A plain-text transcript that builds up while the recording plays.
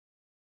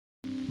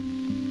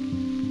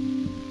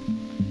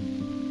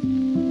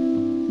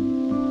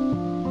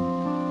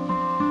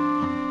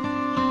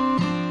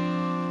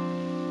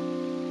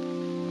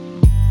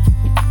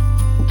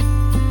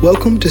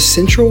Welcome to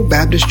Central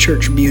Baptist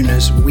Church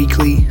Buna's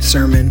weekly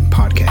sermon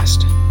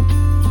podcast.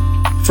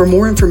 For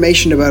more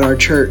information about our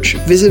church,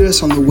 visit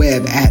us on the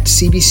web at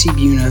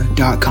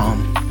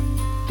cbcbuna.com.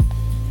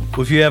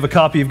 Well, if you have a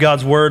copy of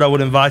God's Word, I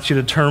would invite you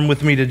to turn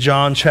with me to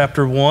John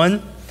chapter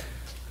 1.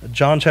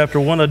 John chapter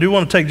 1. I do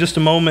want to take just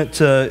a moment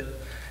to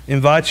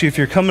invite you, if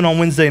you're coming on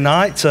Wednesday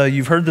nights,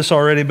 you've heard this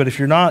already, but if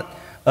you're not,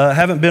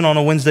 haven't been on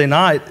a Wednesday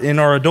night, in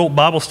our adult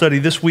Bible study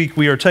this week,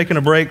 we are taking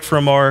a break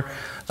from our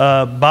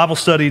Bible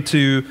study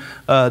to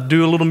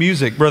do a little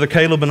music. Brother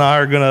Caleb and I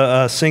are going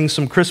to sing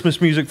some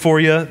Christmas music for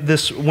you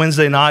this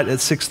Wednesday night at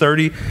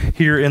 6:30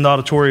 here in the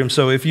auditorium.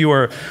 So if you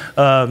are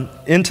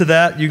into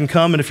that, you can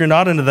come. And if you're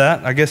not into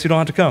that, I guess you don't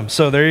have to come.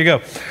 So there you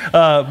go.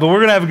 But we're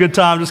going to have a good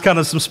time, just kind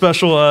of some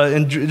special,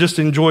 just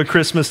enjoy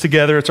Christmas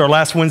together. It's our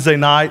last Wednesday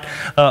night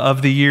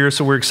of the year,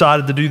 so we're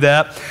excited to do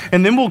that.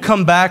 And then we'll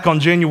come back on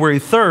January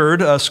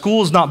 3rd.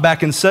 School is not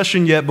back in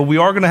session yet, but we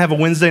are going to have a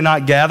Wednesday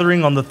night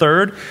gathering on the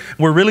 3rd.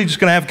 We're really just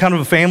going to have kind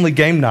of a family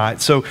game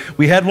night. So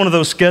we had one of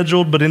those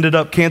scheduled, but ended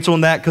up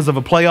canceling that because of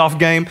a playoff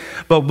game.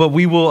 But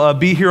we will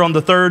be here on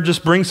the 3rd.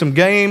 Just bring some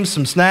games,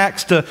 some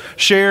snacks to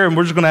share, and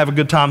we're just going to have a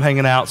good time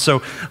hanging out.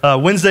 So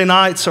Wednesday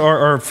nights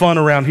are fun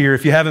around here.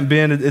 If you haven't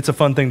been, it's a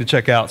fun thing to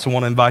check out. So I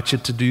want to invite you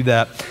to do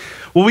that.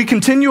 Well, we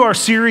continue our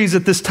series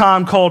at this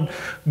time called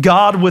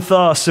God with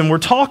Us, and we're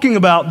talking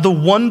about the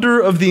wonder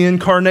of the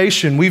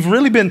incarnation. We've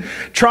really been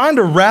trying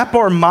to wrap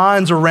our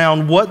minds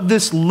around what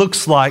this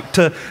looks like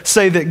to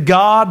say that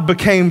God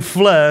became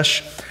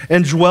flesh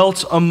and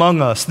dwelt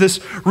among us. This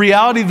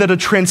reality that a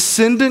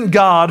transcendent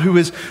God who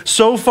is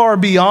so far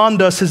beyond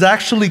us has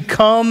actually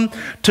come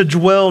to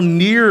dwell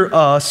near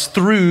us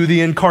through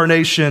the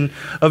incarnation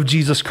of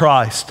Jesus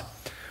Christ.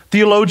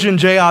 Theologian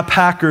J.I.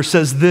 Packer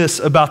says this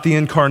about the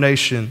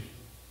incarnation.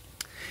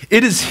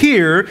 It is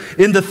here,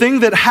 in the thing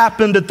that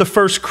happened at the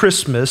first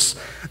Christmas,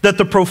 that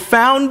the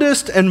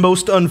profoundest and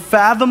most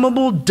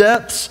unfathomable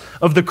depths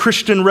of the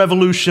Christian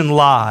revolution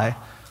lie.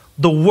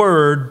 The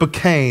Word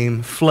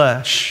became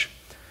flesh.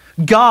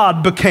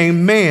 God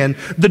became man.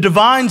 The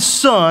divine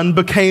Son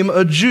became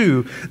a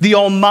Jew. The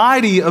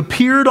Almighty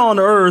appeared on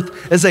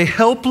earth as a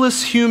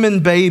helpless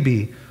human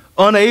baby,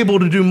 unable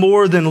to do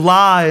more than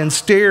lie and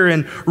stare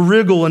and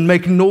wriggle and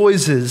make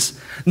noises,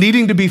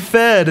 needing to be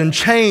fed and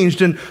changed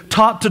and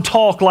taught to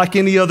talk like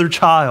any other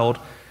child.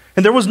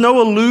 And there was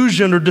no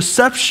illusion or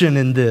deception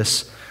in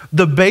this.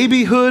 The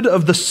babyhood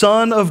of the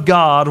Son of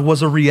God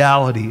was a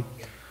reality.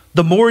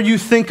 The more you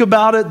think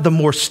about it, the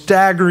more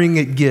staggering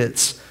it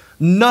gets.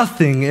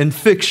 Nothing in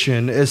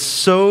fiction is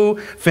so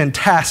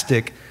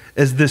fantastic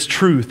as this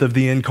truth of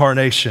the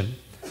incarnation.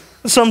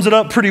 It sums it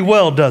up pretty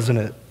well, doesn't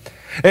it?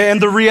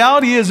 And the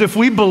reality is, if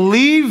we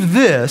believe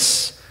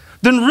this,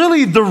 then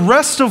really the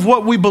rest of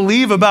what we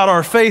believe about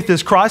our faith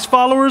as Christ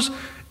followers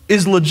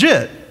is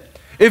legit.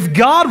 If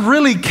God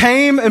really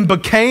came and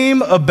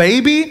became a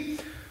baby,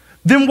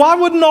 then why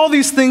wouldn't all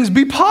these things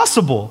be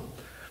possible?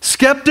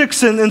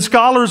 Skeptics and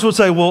scholars would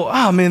say,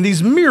 well,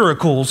 these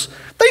miracles,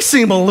 they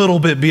seem a little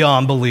bit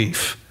beyond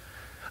belief.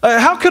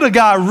 How could a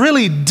guy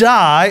really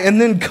die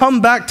and then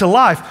come back to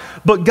life?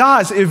 But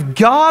guys, if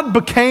God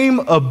became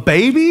a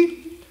baby,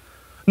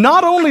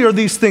 not only are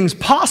these things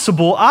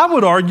possible, I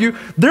would argue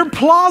they're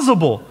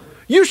plausible.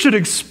 You should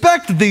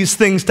expect these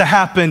things to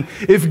happen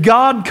if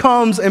God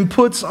comes and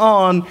puts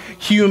on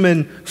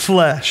human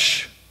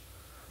flesh.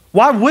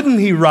 Why wouldn't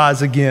he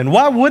rise again?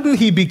 Why wouldn't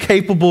he be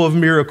capable of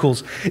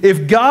miracles?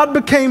 If God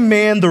became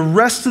man, the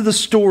rest of the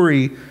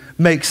story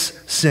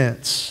makes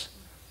sense.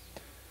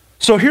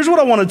 So here's what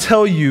I want to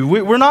tell you.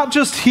 We're not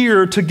just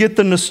here to get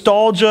the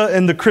nostalgia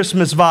and the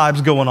Christmas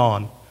vibes going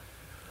on.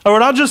 We're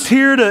not just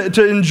here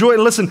to enjoy.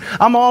 Listen,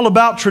 I'm all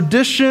about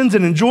traditions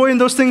and enjoying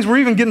those things. We're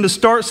even getting to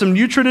start some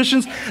new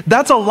traditions.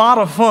 That's a lot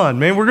of fun,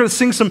 man. We're going to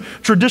sing some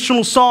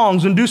traditional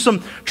songs and do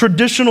some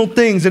traditional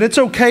things. And it's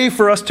okay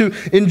for us to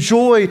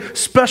enjoy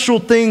special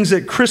things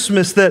at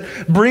Christmas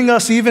that bring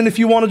us, even if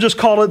you want to just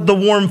call it the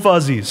warm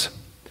fuzzies.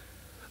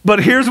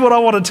 But here's what I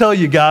want to tell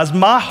you guys.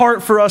 My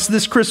heart for us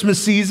this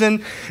Christmas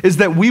season is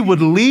that we would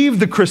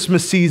leave the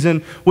Christmas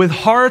season with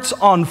hearts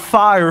on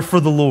fire for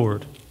the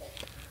Lord.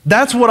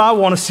 That's what I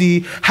want to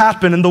see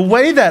happen. And the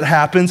way that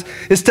happens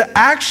is to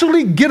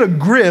actually get a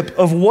grip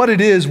of what it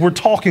is we're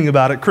talking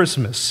about at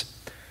Christmas.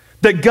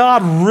 That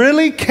God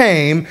really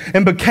came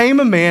and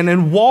became a man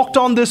and walked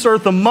on this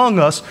earth among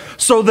us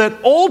so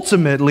that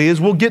ultimately,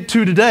 as we'll get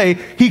to today,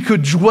 he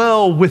could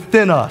dwell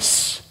within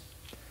us.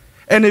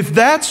 And if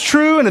that's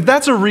true and if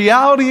that's a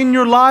reality in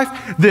your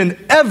life, then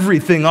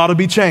everything ought to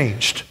be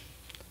changed.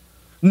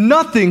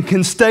 Nothing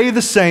can stay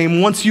the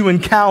same once you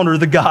encounter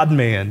the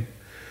God-man.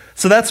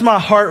 So that's my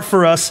heart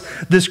for us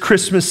this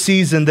Christmas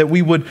season, that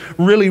we would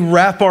really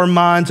wrap our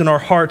minds and our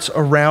hearts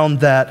around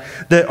that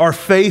our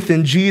faith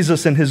in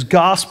Jesus and his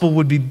gospel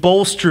would be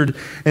bolstered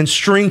and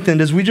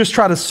strengthened as we just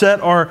try to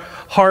set our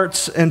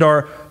hearts and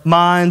our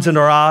minds and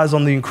our eyes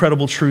on the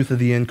incredible truth of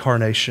the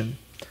incarnation.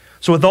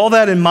 So with all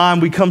that in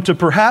mind, we come to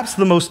perhaps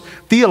the most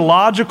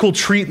theological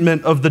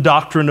treatment of the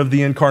doctrine of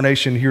the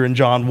incarnation here in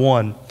John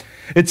 1.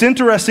 It's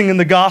interesting in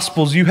the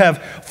Gospels, you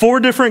have 4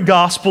 different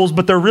Gospels,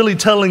 but they're really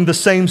telling the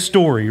same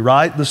story,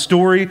 right? The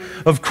story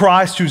of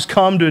Christ who's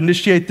come to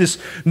initiate this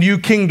new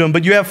kingdom.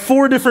 But you have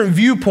 4 different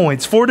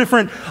viewpoints, 4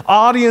 different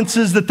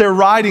audiences that they're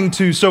writing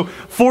to. So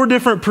 4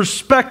 different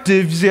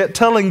perspectives, yet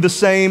telling the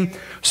same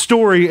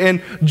story.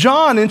 And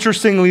John,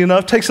 interestingly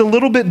enough, takes a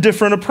little bit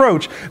different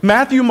approach.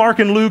 Matthew, Mark,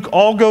 and Luke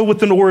all go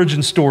with an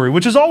origin story,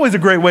 which is always a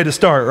great way to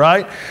start,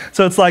 right?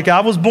 So it's like, I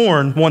was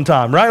born one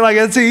time, right? Like,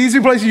 it's an easy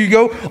place. You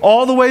go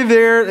all the way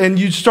there and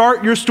you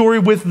start your story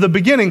with the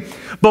beginning.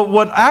 But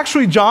what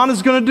actually John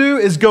is going to do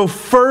is go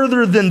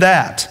further than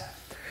that.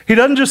 He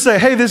doesn't just say,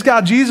 hey, this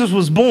guy Jesus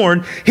was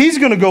born. He's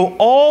going to go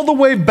all the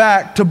way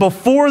back to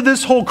before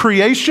this whole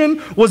creation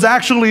was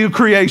actually a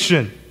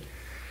creation.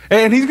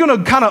 And he's going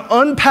to kind of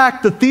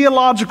unpack the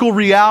theological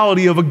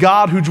reality of a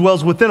God who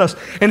dwells within us.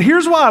 And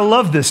here's why I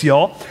love this,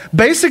 y'all.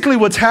 Basically,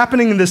 what's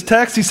happening in this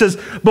text, he says,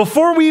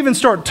 before we even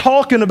start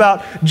talking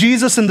about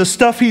Jesus and the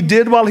stuff he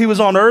did while he was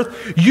on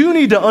earth, you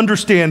need to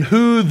understand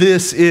who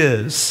this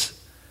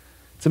is.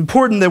 It's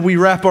important that we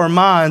wrap our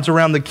minds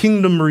around the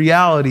kingdom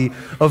reality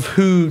of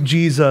who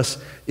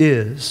Jesus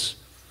is.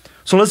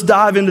 So let's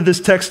dive into this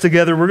text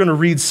together. We're going to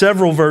read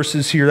several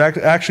verses here,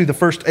 actually the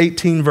first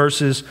 18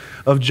 verses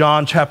of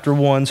John chapter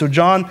 1. So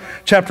John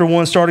chapter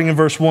 1, starting in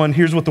verse 1,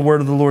 here's what the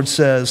word of the Lord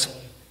says.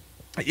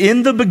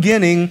 In the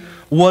beginning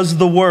was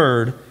the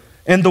Word,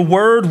 and the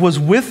Word was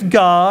with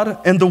God,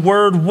 and the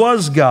Word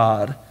was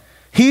God.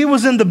 He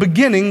was in the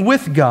beginning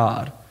with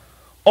God.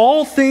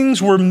 All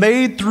things were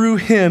made through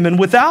him, and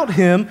without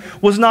him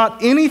was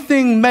not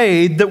anything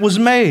made that was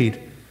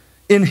made.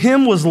 In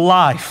him was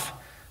life,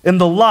 and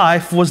the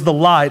life was the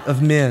light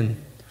of men.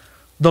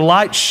 The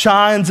light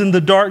shines in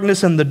the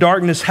darkness, and the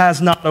darkness has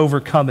not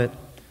overcome it.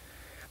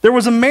 There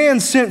was a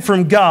man sent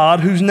from God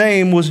whose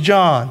name was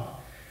John.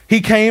 He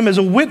came as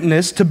a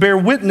witness to bear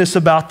witness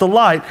about the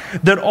light,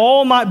 that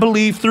all might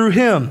believe through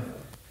him.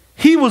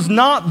 He was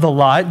not the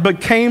light,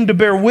 but came to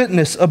bear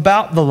witness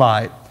about the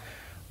light.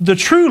 The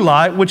true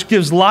light, which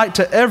gives light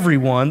to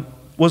everyone,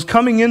 was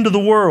coming into the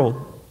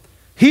world.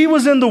 He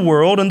was in the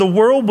world, and the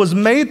world was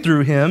made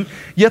through him,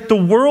 yet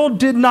the world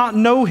did not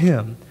know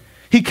him.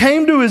 He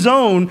came to his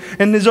own,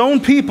 and his own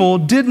people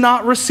did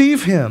not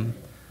receive him.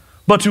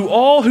 But to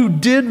all who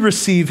did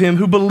receive him,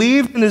 who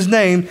believed in his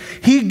name,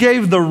 he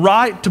gave the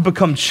right to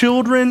become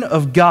children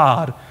of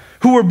God,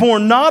 who were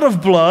born not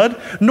of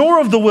blood, nor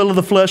of the will of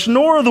the flesh,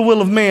 nor of the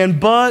will of man,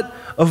 but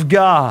of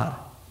God.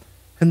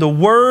 And the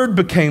Word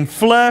became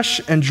flesh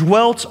and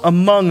dwelt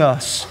among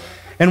us.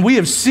 And we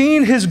have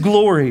seen his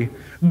glory.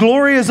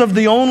 Glory as of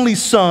the only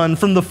Son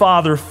from the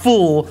Father,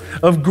 full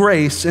of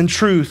grace and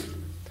truth.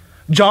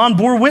 John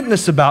bore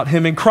witness about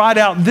him and cried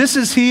out, "This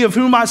is he of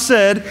whom I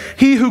said,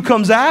 he who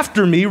comes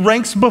after me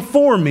ranks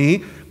before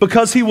me,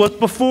 because he was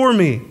before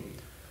me.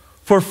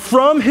 For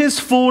from his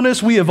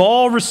fullness we have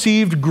all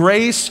received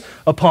grace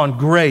upon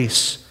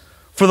grace.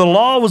 For the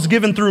law was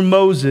given through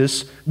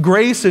Moses,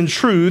 grace and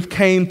truth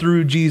came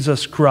through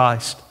Jesus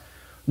Christ.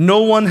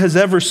 No one has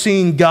ever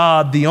seen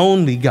God, the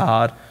only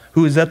God,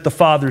 who is at the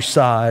Father's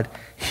side.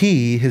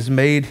 He has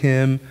made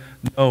him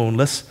known."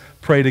 Let's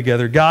pray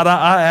together. God,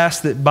 I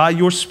ask that by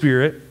your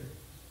Spirit,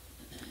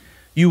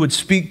 you would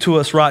speak to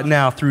us right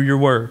now through your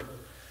word.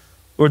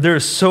 Lord, there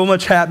is so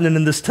much happening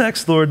in this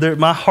text, Lord.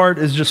 My heart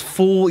is just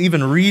full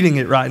even reading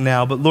it right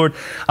now. But Lord,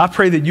 I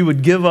pray that you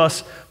would give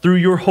us, through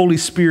your Holy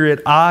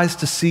Spirit, eyes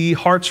to see,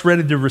 hearts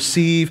ready to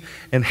receive,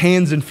 and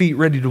hands and feet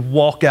ready to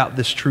walk out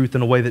this truth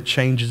in a way that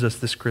changes us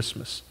this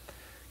Christmas.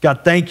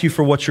 God, thank you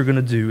for what you're going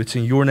to do. It's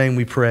in your name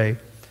we pray.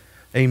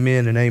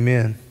 Amen and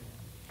amen.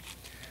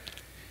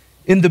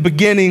 In the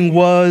beginning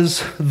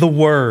was the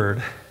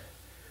Word.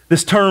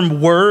 This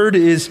term word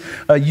is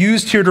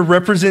used here to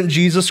represent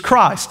Jesus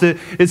Christ.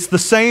 It's the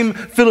same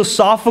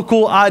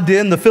philosophical idea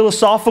in the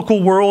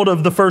philosophical world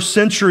of the first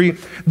century.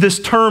 This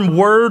term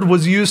word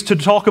was used to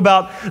talk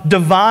about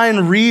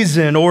divine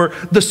reason or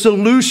the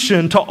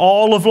solution to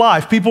all of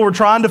life. People were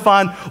trying to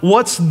find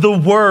what's the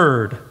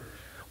word.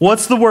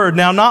 What's the word?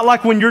 Now, not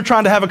like when you're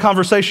trying to have a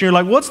conversation, you're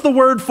like, what's the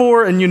word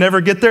for? And you never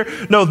get there.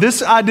 No,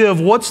 this idea of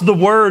what's the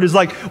word is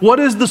like, what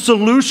is the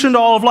solution to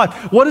all of life?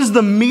 What is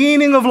the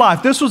meaning of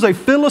life? This was a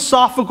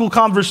philosophical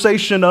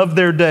conversation of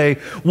their day.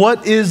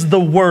 What is the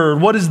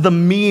word? What is the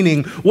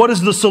meaning? What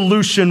is the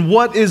solution?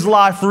 What is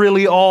life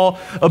really all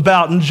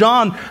about? And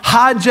John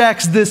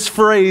hijacks this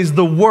phrase,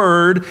 the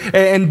word,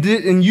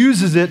 and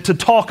uses it to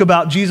talk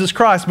about Jesus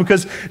Christ,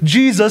 because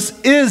Jesus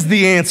is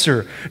the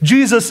answer.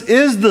 Jesus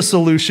is the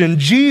solution.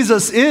 Jesus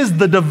is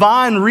the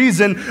divine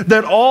reason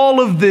that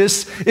all of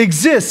this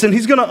exists, and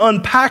he's going to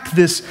unpack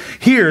this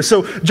here.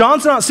 So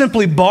John's not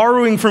simply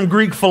borrowing from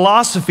Greek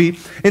philosophy.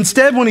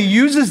 Instead, when he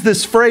uses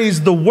this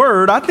phrase, the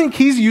word, I think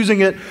he's using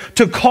it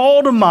to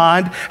call to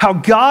mind how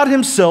God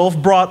himself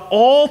brought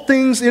all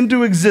things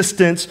into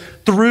existence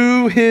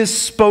through his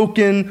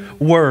spoken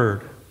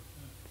word.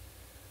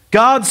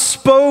 God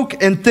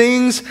spoke and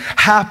things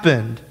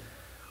happened.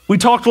 We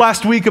talked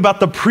last week about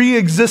the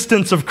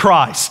pre-existence of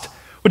Christ,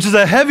 which is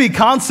a heavy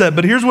concept,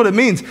 but here's what it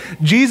means.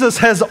 Jesus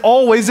has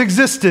always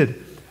existed.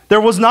 There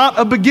was not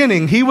a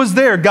beginning. He was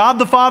there. God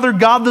the Father,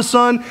 God the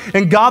Son,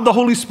 and God the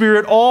Holy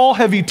Spirit all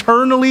have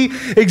eternally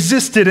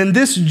existed. And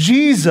this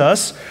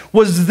Jesus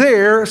was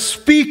there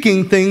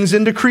speaking things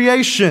into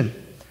creation.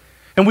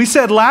 And we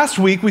said last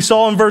week, we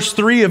saw in verse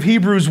 3 of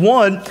Hebrews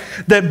 1,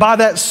 that by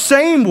that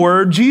same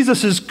word,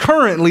 Jesus is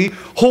currently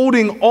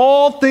holding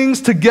all things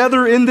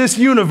together in this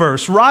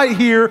universe. Right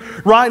here,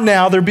 right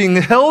now, they're being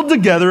held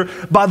together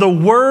by the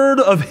word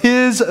of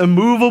his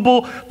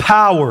immovable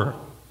power.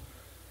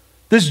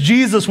 This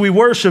Jesus we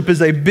worship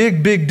is a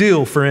big, big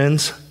deal,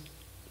 friends.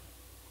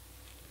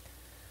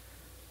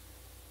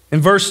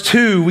 In verse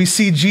 2, we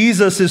see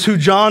Jesus is who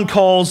John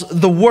calls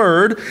the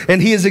Word,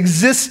 and he has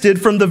existed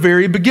from the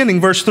very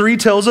beginning. Verse 3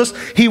 tells us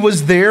he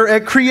was there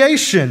at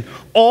creation.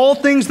 All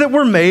things that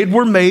were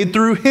made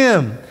through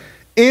him.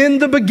 In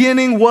the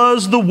beginning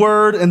was the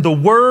Word, and the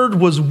Word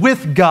was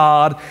with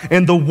God,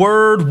 and the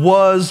Word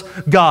was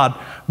God.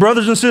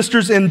 Brothers and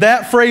sisters, in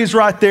that phrase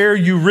right there,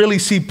 you really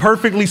see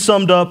perfectly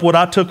summed up what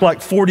I took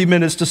like 40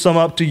 minutes to sum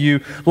up to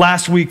you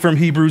last week from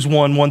Hebrews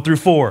 1, 1 through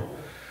 4.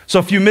 So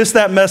if you missed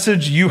that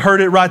message, you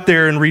heard it right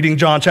there in reading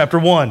John chapter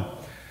 1.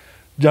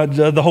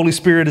 The Holy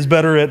Spirit is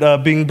better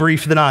at being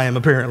brief than I am,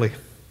 apparently.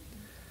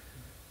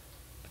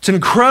 It's an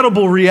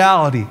incredible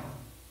reality.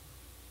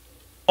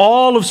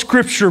 All of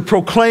Scripture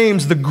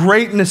proclaims the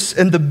greatness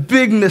and the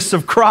bigness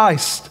of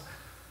Christ.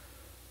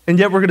 And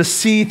yet we're going to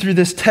see through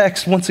this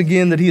text once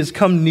again that he has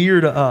come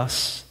near to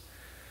us.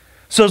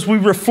 So as we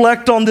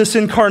reflect on this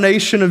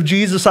incarnation of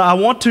Jesus, I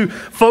want to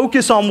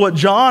focus on what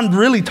John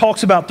really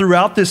talks about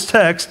throughout this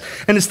text,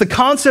 and it's the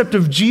concept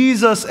of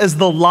Jesus as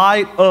the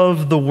light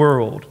of the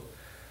world.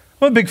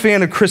 I'm a big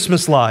fan of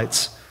Christmas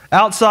lights.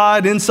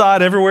 Outside,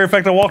 inside, everywhere. In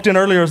fact, I walked in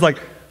earlier, I was like,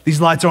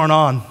 these lights aren't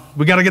on.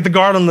 We got to get the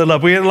garden lit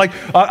up.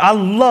 I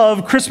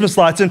love Christmas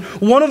lights. And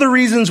one of the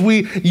reasons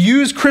we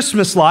use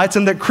Christmas lights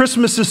and that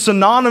Christmas is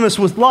synonymous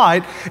with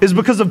light is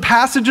because of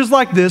passages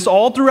like this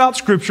all throughout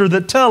Scripture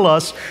that tell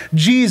us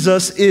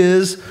Jesus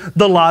is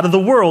the light of the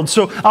world.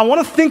 So I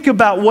want to think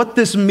about what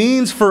this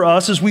means for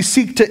us as we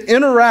seek to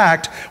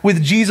interact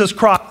with Jesus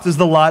Christ as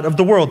the light of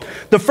the world.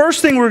 The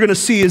first thing we're going to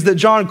see is that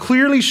John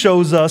clearly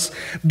shows us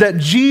that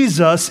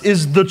Jesus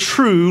is the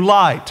true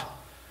light.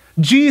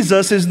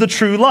 Jesus is the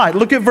true light.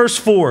 Look at verse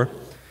 4.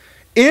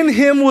 In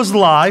him was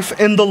life,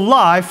 and the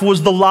life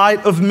was the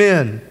light of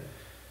men.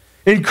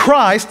 In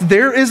Christ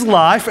there is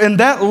life, and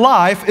that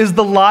life is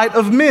the light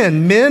of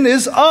men. Men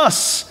is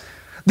us.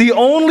 The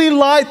only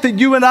light that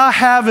you and I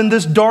have in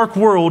this dark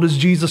world is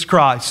Jesus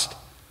Christ.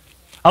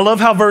 I love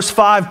how verse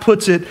 5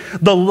 puts it.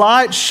 The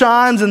light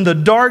shines in the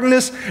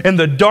darkness, and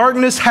the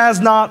darkness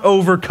has not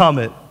overcome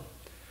it.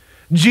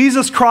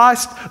 Jesus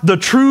Christ, the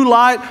true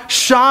light,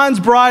 shines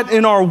bright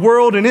in our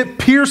world and it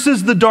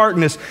pierces the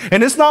darkness.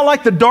 And it's not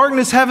like the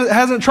darkness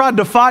hasn't tried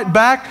to fight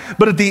back,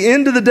 but at the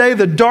end of the day,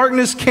 the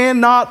darkness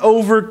cannot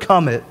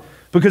overcome it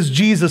because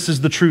Jesus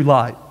is the true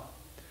light.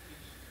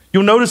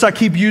 You'll notice I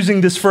keep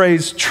using this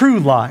phrase, true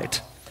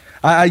light.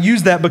 I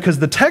use that because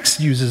the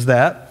text uses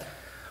that.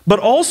 But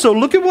also,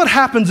 look at what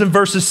happens in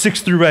verses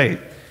 6 through 8.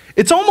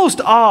 It's almost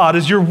odd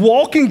as you're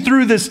walking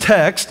through this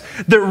text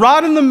that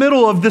right in the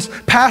middle of this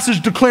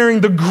passage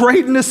declaring the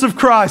greatness of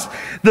Christ,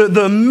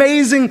 the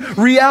amazing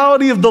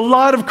reality of the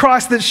light of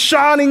Christ that's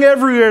shining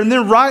everywhere, and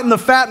then right in the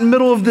fat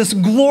middle of this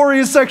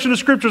glorious section of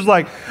Scriptures,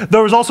 like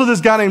there was also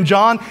this guy named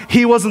John.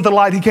 He wasn't the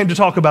light. He came to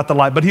talk about the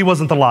light, but he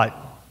wasn't the light.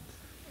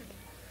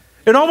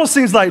 It almost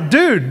seems like,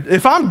 dude,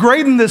 if I'm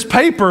grading this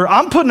paper,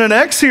 I'm putting an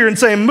X here and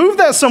saying, move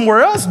that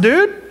somewhere else,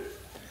 dude.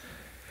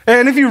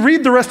 And if you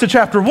read the rest of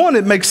chapter 1,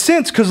 it makes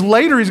sense because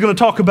later he's going to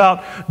talk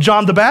about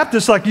John the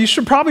Baptist. Like, you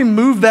should probably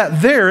move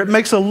that there. It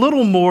makes a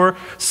little more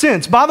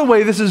sense. By the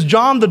way, this is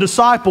John the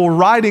disciple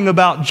writing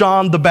about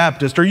John the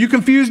Baptist. Are you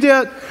confused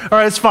yet? All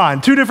right, it's fine.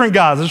 Two different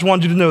guys. I just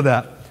wanted you to know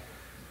that.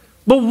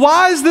 But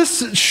why is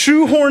this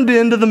shoehorned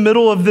into the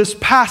middle of this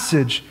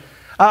passage?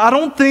 I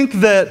don't think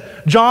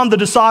that John the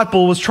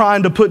disciple was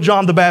trying to put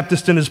John the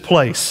Baptist in his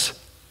place.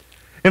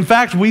 In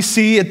fact, we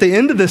see at the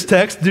end of this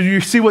text, did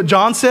you see what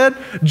John said?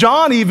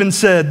 John even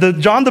said,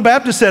 John the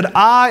Baptist said,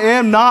 I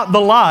am not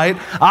the light,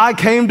 I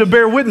came to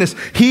bear witness.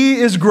 He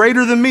is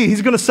greater than me.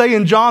 He's going to say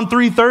in John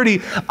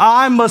 3:30,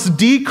 I must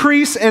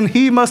decrease and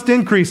he must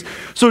increase.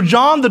 So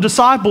John the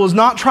disciple is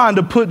not trying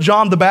to put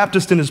John the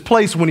Baptist in his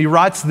place when he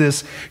writes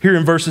this here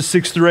in verses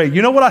 6 through 8.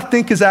 You know what I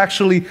think is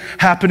actually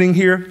happening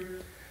here?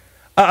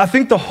 I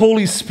think the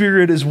Holy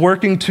Spirit is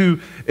working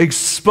to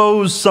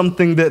expose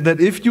something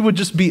that if you would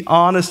just be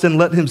honest and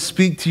let him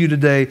speak to you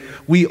today,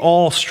 we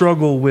all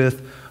struggle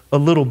with a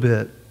little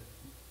bit.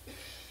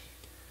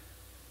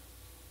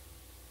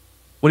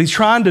 What he's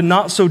trying to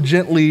not so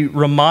gently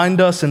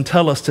remind us and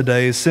tell us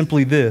today is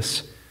simply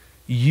this: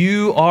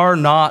 you are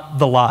not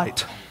the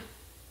light.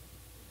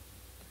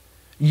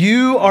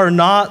 You are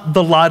not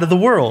the light of the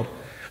world.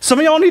 Some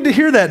of y'all need to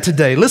hear that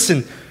today.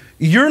 Listen,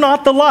 you're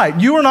not the light.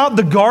 You are not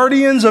the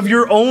guardians of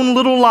your own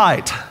little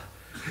light.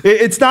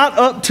 It's not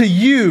up to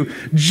you.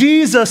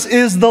 Jesus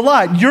is the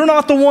light. You're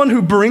not the one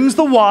who brings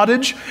the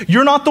wattage.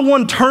 You're not the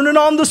one turning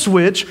on the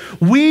switch.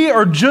 We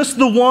are just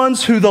the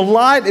ones who the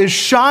light is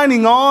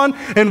shining on,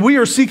 and we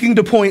are seeking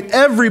to point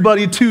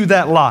everybody to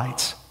that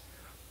light.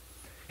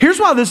 Here's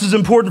why this is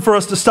important for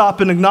us to stop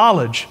and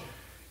acknowledge.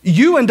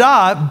 You and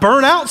I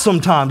burn out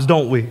sometimes,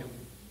 don't we?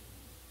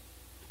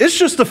 It's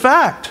just a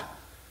fact.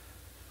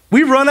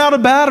 We run out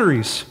of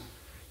batteries.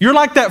 You're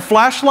like that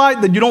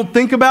flashlight that you don't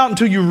think about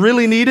until you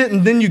really need it,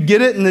 and then you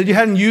get it, and then you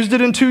hadn't used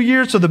it in 2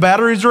 years, so the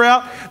batteries are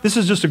out. This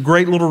is just a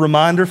great little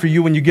reminder for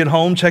you when you get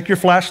home. Check your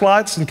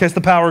flashlights in case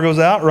the power goes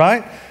out,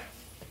 right?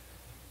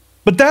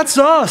 But that's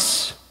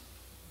us.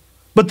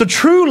 But the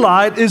true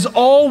light is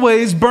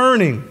always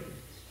burning.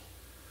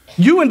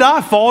 You and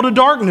I fall to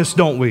darkness,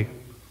 don't we?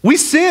 We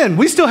sin.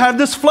 We still have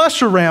this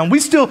flesh around. We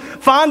still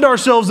find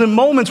ourselves in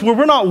moments where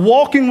we're not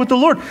walking with the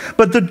Lord.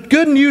 But the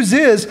good news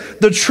is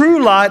the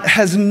true light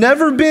has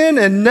never been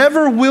and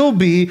never will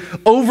be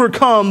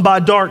overcome by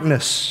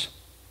darkness.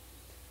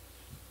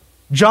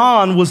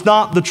 John was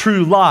not the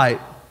true light.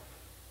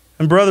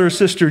 And brother or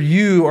sister,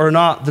 you are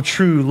not the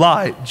true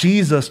light.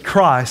 Jesus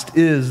Christ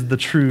is the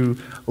true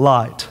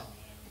light.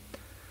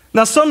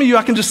 Now, some of you,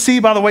 I can just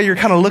see by the way you're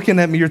kind of looking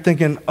at me, you're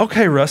thinking,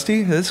 okay,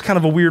 Rusty, this is kind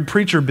of a weird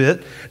preacher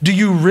bit. Do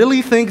you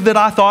really think that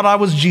I thought I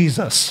was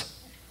Jesus?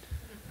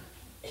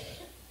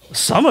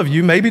 Some of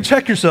you, maybe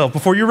check yourself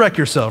before you wreck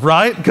yourself,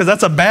 right? Because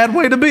that's a bad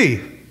way to be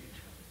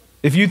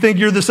if you think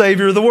you're the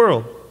Savior of the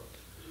world.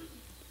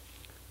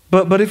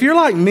 But if you're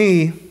like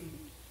me,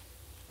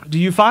 do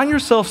you find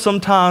yourself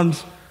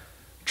sometimes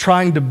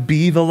trying to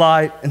be the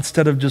light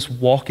instead of just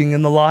walking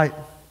in the light?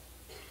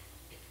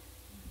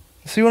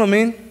 See what I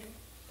mean?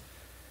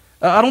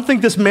 I don't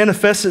think this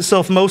manifests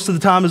itself most of the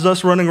time as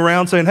us running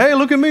around saying, hey,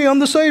 look at me, I'm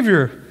the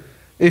Savior.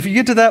 If you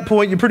get to that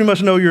point, you pretty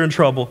much know you're in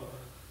trouble.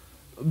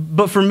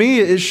 But for me,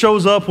 it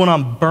shows up when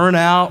I'm burnt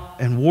out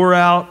and wore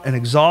out and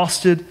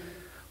exhausted,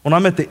 when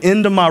I'm at the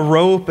end of my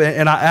rope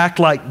and I act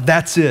like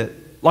that's it,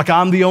 like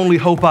I'm the only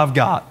hope I've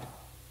got.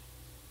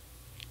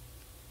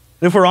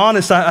 And if we're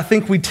honest, I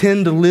think we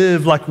tend to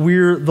live like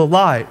we're the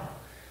light.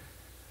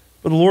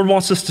 But the Lord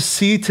wants us to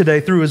see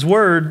today through His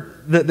Word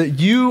that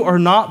you are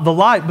not the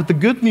light. But the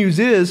good news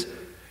is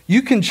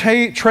you can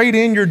trade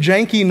in your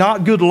janky,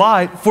 not good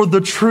light for the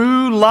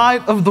true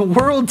light of the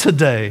world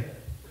today.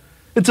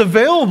 It's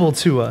available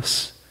to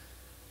us.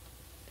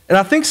 And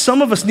I think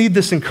some of us need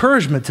this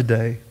encouragement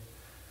today.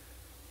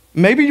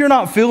 Maybe you're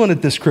not feeling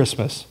it this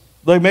Christmas.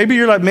 Like maybe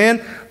you're like,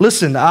 man,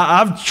 listen,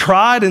 I've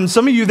tried, and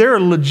some of you, there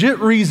are legit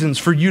reasons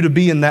for you to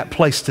be in that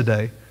place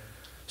today.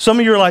 Some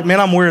of you are like,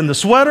 man, I'm wearing the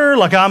sweater,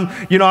 like I'm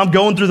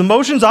going through the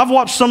motions. I've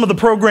watched some of the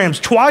programs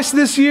twice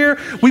this year.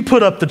 We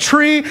put up the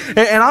tree,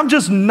 and I'm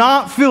just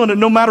not feeling it.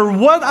 No matter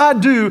what I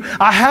do,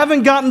 I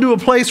haven't gotten to a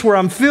place where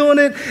I'm feeling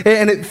it,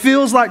 and it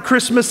feels like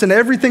Christmas, and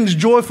everything's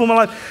joyful in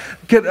my life.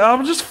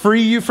 I'll just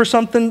free you for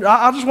something.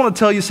 I just want to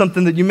tell you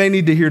something that you may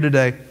need to hear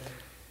today.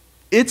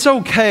 It's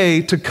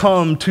okay to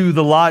come to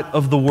the light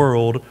of the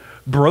world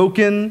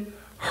broken,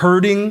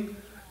 hurting,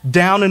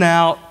 down and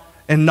out,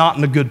 and not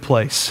in a good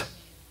place.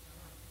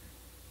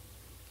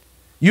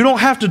 You don't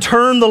have to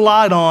turn the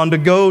light on to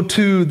go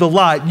to the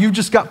light. You've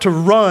just got to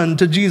run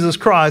to Jesus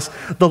Christ,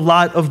 the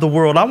light of the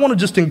world. I want to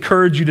just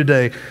encourage you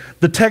today.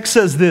 The text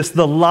says this,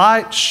 the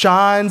light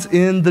shines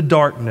in the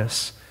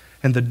darkness,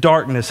 and the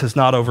darkness has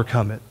not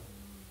overcome it.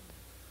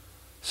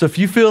 So if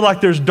you feel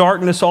like there's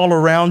darkness all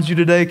around you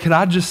today, can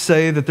I just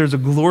say that there's a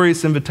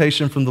glorious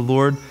invitation from the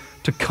Lord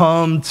to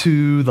come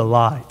to the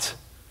light.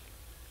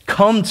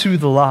 Come to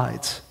the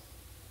light.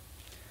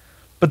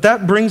 But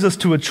that brings us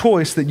to a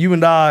choice that you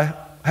and I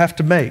have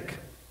to make.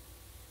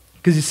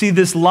 Because you see,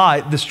 this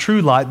light, this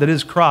true light that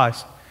is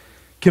Christ,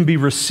 can be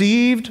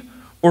received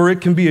or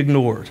it can be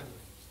ignored.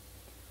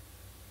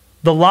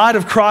 The light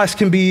of Christ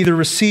can be either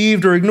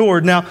received or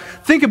ignored. Now,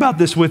 think about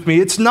this with me.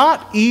 It's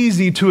not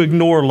easy to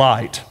ignore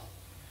light,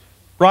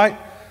 right?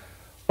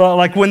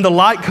 Like when the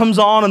light comes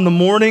on in the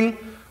morning,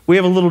 we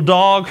have a little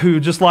dog who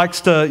just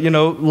likes to,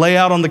 lay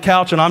out on the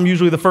couch, and I'm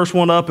usually the first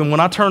one up. And when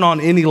I turn on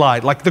any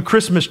light, like the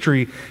Christmas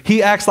tree,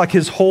 he acts like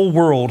his whole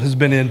world has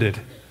been ended.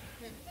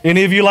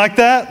 Any of you like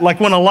that? Like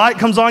when a light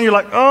comes on, you're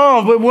like,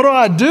 oh, but what do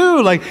I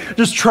do? Like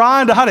just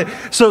trying to hide it.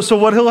 So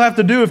what he'll have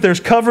to do, if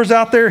there's covers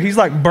out there, he's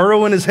like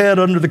burrowing his head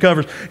under the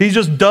covers. He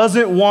just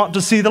doesn't want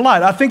to see the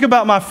light. I think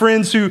about my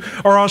friends who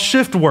are on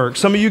shift work.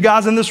 Some of you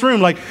guys in this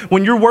room, like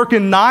when you're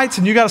working nights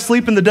and you got to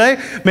sleep in the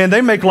day, man, they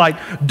make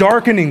like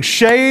darkening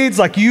shades.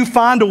 Like you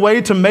find a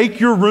way to make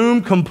your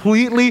room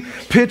completely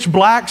pitch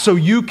black so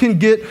you can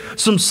get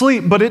some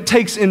sleep. But it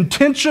takes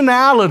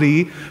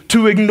intentionality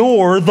to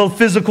ignore the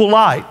physical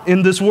light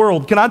in this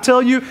world. Can I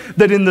tell you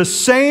that in the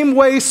same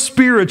way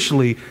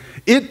spiritually,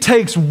 it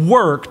takes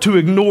work to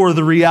ignore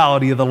the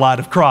reality of the light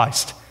of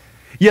Christ.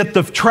 Yet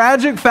the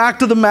tragic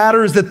fact of the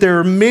matter is that there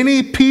are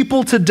many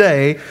people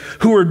today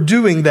who are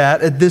doing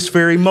that at this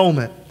very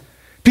moment.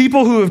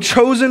 People who have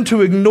chosen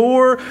to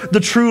ignore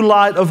the true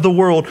light of the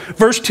world.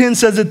 Verse 10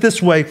 says it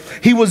this way: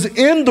 He was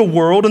in the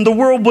world, and the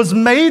world was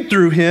made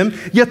through him,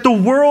 yet the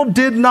world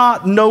did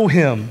not know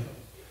him.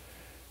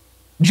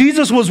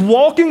 Jesus was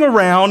walking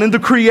around in the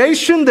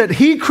creation that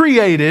he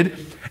created,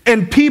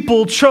 and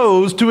people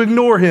chose to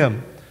ignore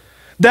him.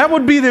 That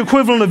would be the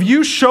equivalent of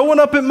you showing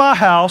up at my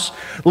house,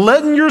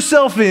 letting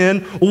yourself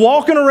in,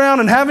 walking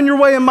around and having your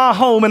way in my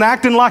home and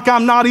acting like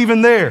I'm not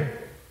even there.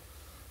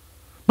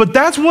 But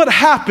that's what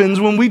happens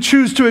when we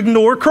choose to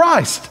ignore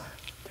Christ.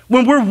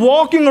 When we're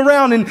walking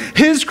around in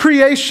his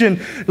creation,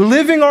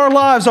 living our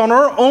lives on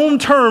our own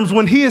terms,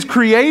 when he has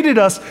created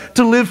us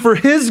to live for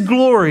his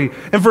glory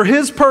and for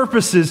his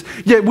purposes,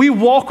 yet we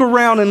walk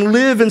around and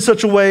live in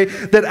such a way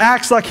that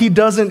acts like he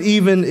doesn't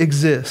even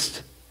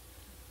exist.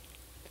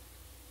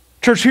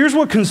 Church, here's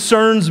what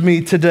concerns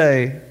me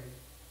today,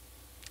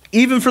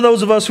 even for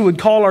those of us who would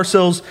call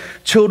ourselves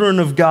children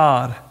of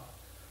God.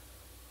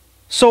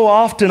 So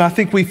often I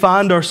think we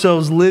find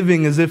ourselves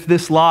living as if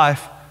this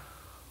life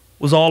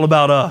was all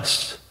about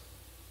us.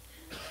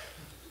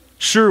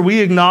 Sure,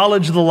 we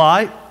acknowledge the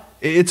light.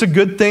 It's a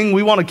good thing.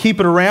 We want to keep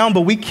it around,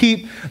 but we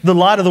keep the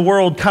light of the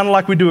world kind of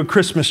like we do a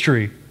Christmas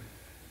tree.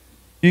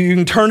 You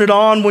can turn it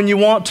on when you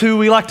want to.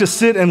 We like to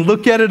sit and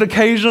look at it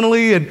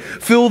occasionally and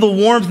feel the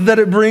warmth that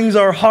it brings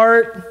our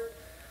heart.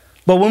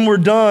 But when we're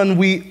done,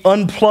 we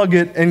unplug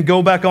it and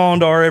go back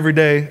on to our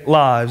everyday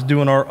lives,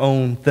 doing our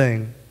own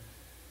thing.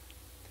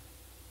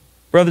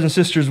 Brothers and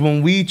sisters,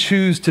 when we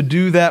choose to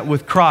do that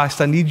with Christ,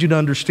 I need you to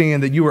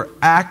understand that you are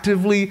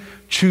actively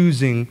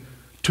choosing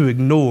to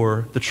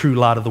ignore the true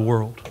light of the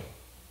world.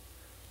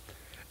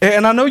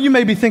 And I know you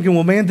may be thinking,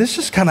 well, man, this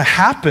just kind of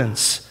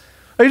happens.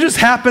 It just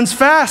happens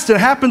fast. It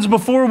happens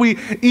before we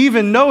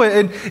even know it.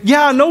 And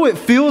yeah, I know it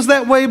feels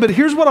that way, but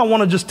here's what I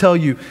want to just tell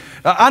you.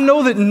 I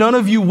know that none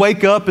of you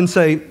wake up and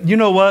say, you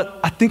know what?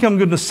 I think I'm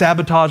going to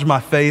sabotage my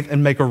faith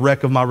and make a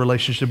wreck of my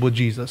relationship with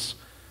Jesus.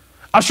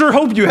 I sure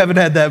hope you haven't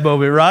had that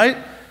moment, right?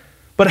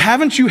 But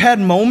haven't you had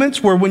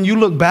moments where when you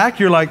look back,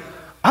 you're like,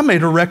 I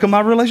made a wreck of my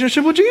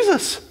relationship with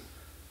Jesus?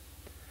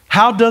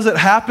 How does it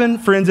happen?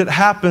 Friends, it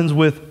happens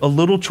with a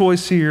little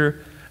choice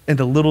here and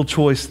a little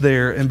choice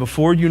there. And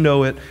before you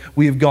know it,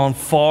 we have gone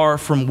far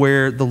from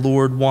where the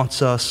Lord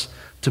wants us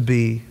to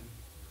be.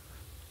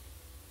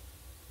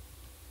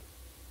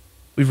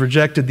 We've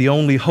rejected the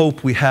only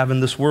hope we have in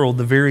this world,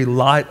 the very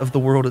light of the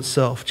world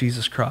itself,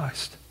 Jesus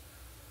Christ.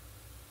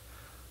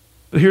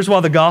 But here's why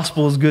the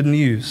gospel is good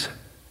news.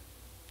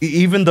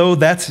 Even though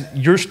that's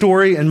your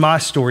story and my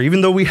story,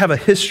 even though we have a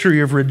history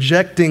of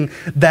rejecting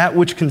that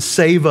which can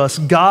save us,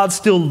 God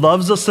still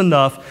loves us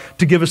enough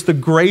to give us the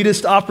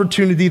greatest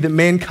opportunity that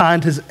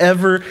mankind has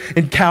ever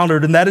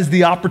encountered, and that is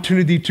the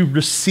opportunity to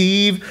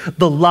receive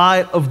the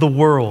light of the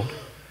world.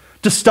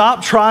 To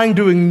stop trying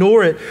to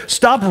ignore it,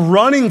 stop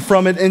running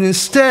from it, and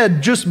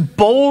instead just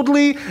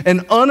boldly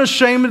and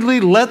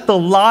unashamedly let the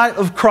light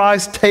of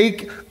Christ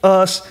take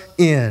us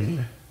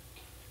in.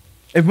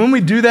 And when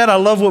we do that, I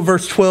love what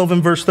verse 12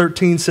 and verse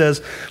 13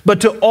 says.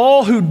 But to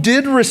all who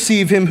did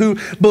receive him, who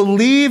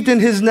believed in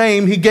his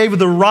name, he gave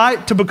the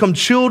right to become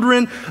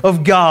children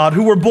of God,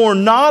 who were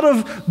born not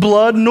of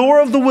blood,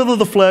 nor of the will of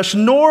the flesh,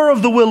 nor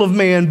of the will of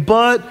man,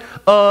 but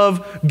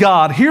of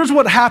God. Here's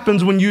what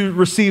happens when you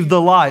receive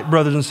the light,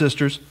 brothers and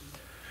sisters.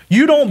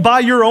 You don't by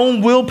your own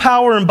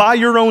willpower and by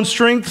your own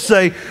strength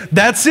say,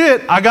 that's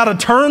it, I got to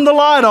turn the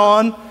light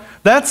on.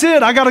 That's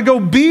it, I got to go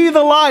be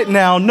the light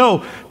now.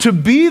 No, to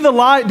be the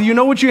light, do you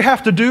know what you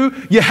have to do?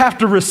 You have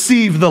to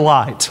receive the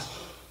light.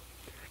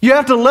 You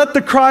have to let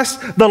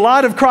the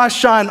light of Christ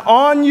shine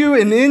on you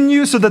and in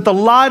you so that the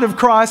light of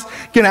Christ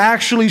can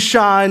actually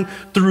shine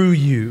through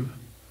you.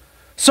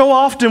 So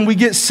often we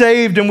get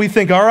saved and we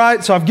think, all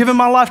right, so I've given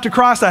my life to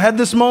Christ. I had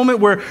this moment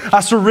where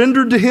I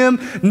surrendered to him.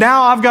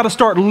 Now I've got to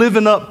start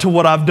living up to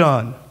what I've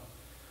done.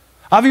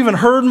 I've even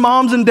heard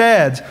moms and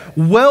dads,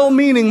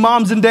 well-meaning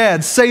moms and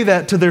dads, say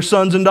that to their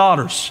sons and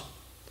daughters.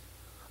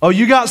 Oh,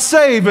 you got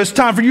saved, but it's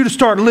time for you to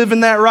start living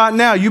that right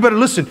now. You better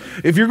listen.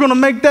 If you're going to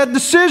make that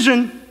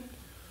decision,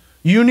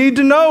 you need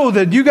to know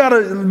that you got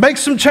to make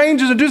some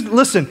changes. And just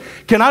listen,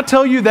 can I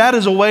tell you that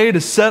is a way to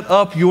set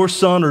up your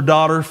son or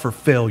daughter for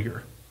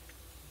failure?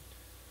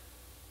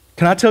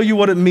 Can I tell you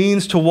what it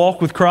means to walk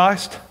with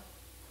Christ?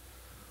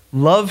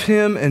 Love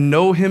him and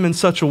know him in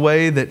such a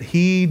way that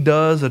he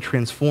does a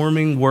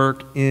transforming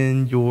work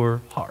in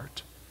your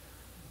heart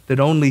that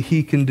only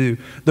he can do.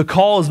 The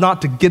call is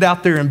not to get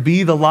out there and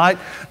be the light.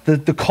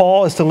 The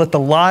call is to let the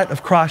light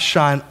of Christ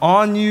shine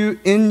on you,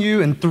 in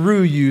you, and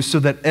through you so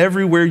that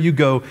everywhere you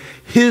go,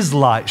 his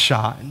light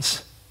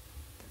shines.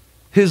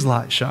 His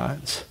light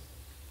shines.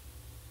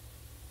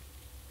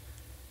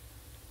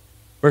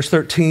 Verse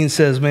 13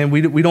 says, man,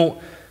 we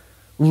don't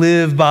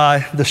live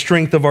by the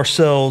strength of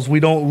ourselves.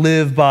 We don't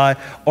live by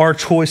our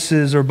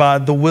choices or by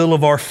the will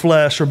of our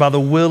flesh or by the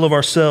will of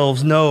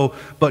ourselves. No,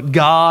 but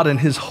God and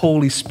his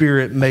Holy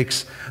Spirit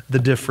makes the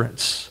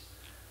difference.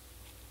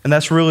 And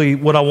that's really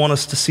what I want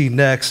us to see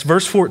next.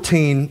 Verse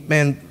 14,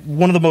 man,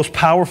 one of the most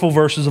powerful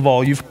verses of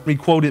all. You've heard me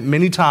quote it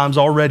many times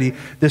already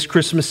this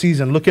Christmas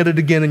season. Look at it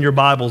again in your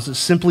Bibles. It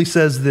simply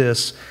says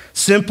this,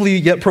 simply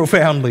yet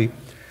profoundly,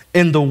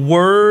 "And the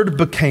Word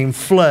became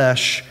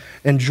flesh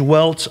and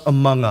dwelt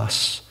among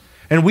us.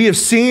 And we have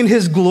seen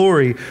his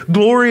glory.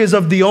 Glory is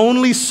of the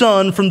only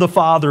Son from the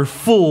Father,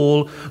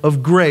 full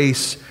of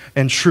grace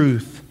and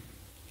truth."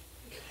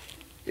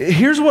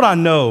 Here's what I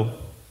know.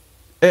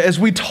 As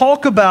we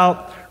talk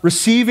about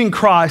receiving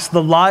Christ,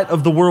 the light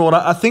of the world,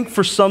 I think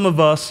for some of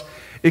us,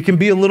 it can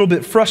be a little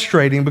bit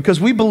frustrating because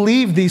we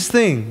believe these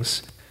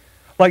things.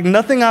 Like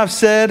nothing I've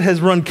said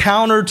has run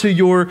counter to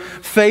your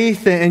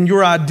faith and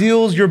your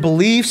ideals, your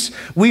beliefs.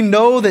 We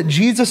know that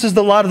Jesus is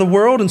the light of the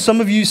world. And some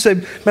of you say,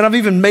 man, I've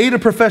even made a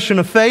profession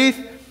of faith.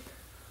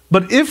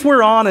 But if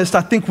we're honest,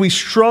 I think we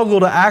struggle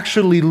to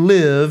actually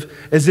live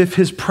as if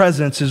his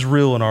presence is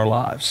real in our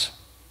lives.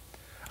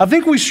 I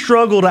think we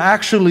struggle to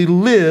actually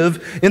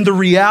live in the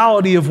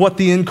reality of what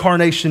the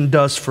incarnation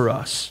does for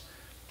us.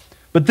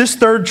 But this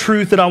third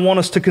truth that I want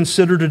us to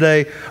consider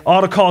today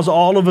ought to cause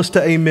all of us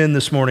to amen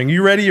this morning.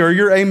 You ready? Are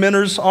your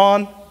ameners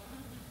on?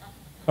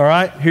 All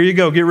right, here you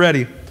go. Get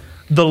ready.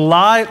 The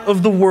light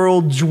of the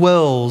world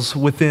dwells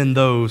within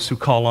those who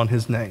call on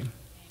his name.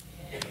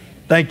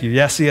 Thank you.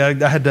 Yeah, see, I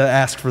had to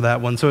ask for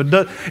that one. So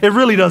it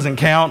really doesn't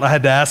count. I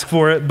had to ask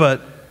for it,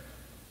 but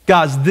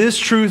guys, this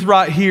truth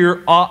right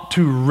here ought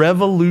to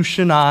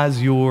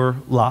revolutionize your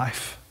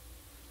life.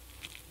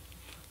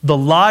 The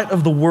light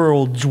of the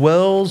world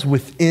dwells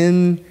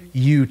within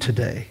you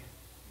today.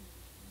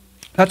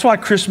 That's why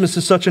Christmas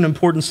is such an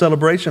important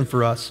celebration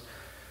for us.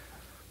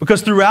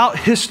 Because throughout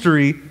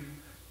history,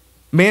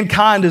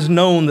 mankind has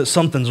known that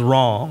something's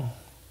wrong.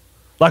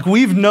 Like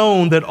we've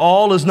known that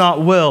all is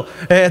not well.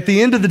 At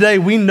the end of the day,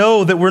 we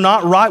know that we're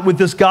not right with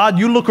this God.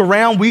 You look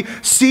around, we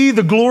see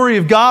the glory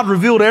of God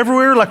revealed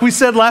everywhere. Like we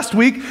said last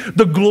week,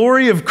 the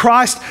glory of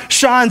Christ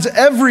shines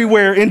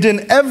everywhere and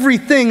in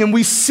everything. And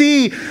we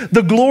see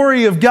the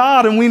glory of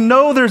God and we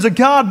know there's a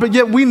God, but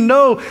yet we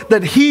know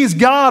that he's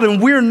God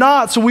and we're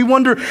not. So we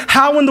wonder,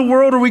 how in the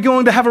world are we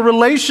going to have a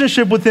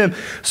relationship with him?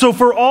 So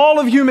for all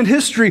of human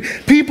history,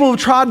 people have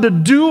tried to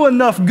do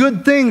enough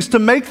good things to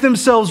make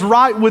themselves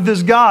right with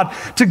this God,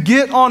 to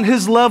get on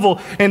his level.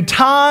 And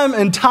time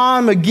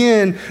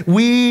again,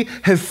 we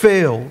have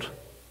failed.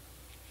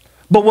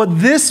 But what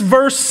this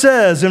verse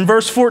says in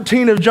verse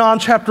 14 of John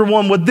chapter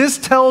 1, what this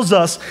tells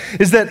us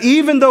is that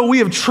even though we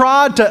have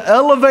tried to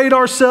elevate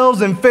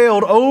ourselves and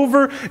failed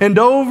over and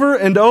over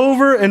and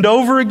over and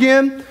over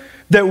again,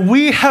 that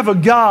we have a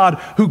God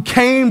who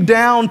came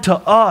down to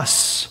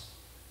us.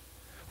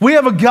 We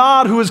have a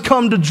God who has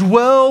come to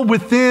dwell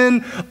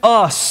within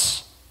us.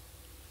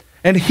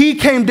 And he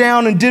came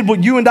down and did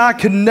what you and I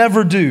could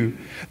never do.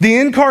 The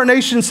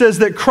incarnation says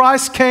that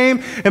Christ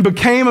came and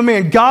became a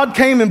man. God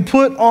came and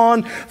put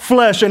on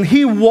flesh, and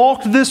he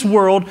walked this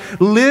world,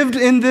 lived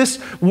in this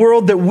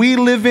world that we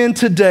live in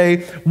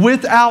today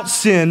without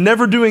sin,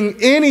 never doing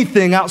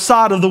anything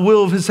outside of the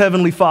will of his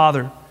heavenly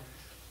Father.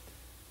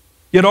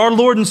 Yet our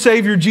Lord and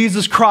Savior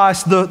Jesus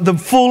Christ, the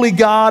fully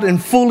God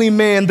and fully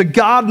man, the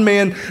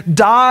God-man,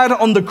 died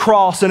on the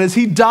cross. And as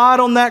he died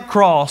on that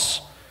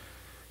cross,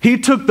 he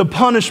took the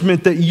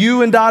punishment that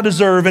you and I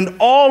deserve and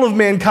all of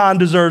mankind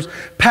deserves,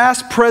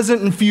 past,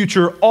 present, and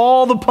future.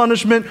 All the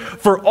punishment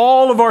for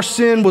all of our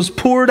sin was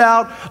poured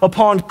out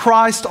upon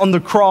Christ on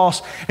the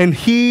cross, and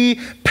he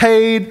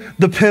paid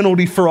the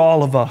penalty for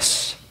all of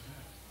us.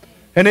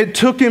 And it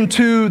took him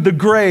to the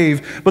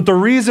grave. But the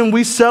reason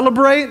we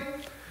celebrate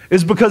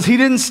is because he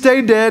didn't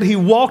stay dead. He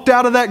walked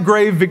out of that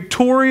grave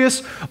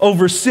victorious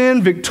over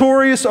sin,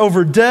 victorious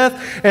over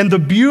death. And the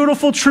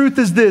beautiful truth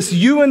is this: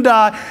 you and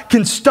I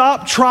can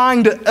stop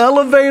trying to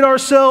elevate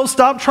ourselves,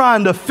 stop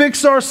trying to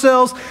fix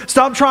ourselves,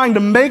 stop trying to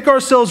make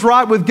ourselves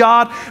right with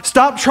God,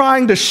 stop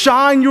trying to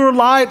shine your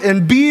light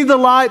and be the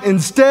light.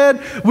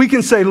 Instead, we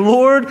can say,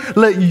 Lord,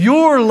 let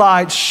your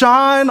light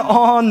shine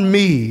on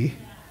me.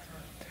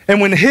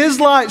 And when his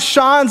light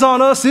shines on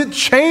us, it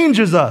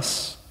changes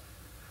us.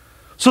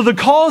 So the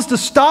call is to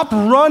stop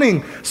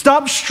running,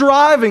 stop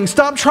striving,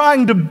 stop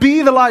trying to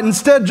be the light.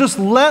 Instead, just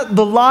let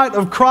the light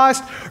of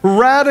Christ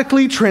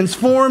radically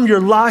transform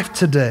your life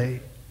today.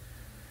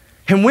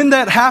 And when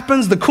that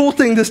happens, the cool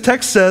thing this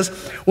text says,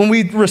 when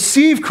we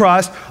receive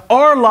Christ,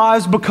 our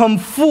lives become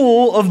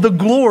full of the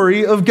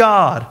glory of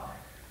God.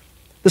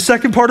 The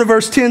second part of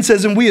verse 10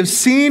 says, and we have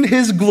seen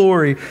his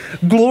glory,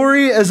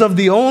 glory as of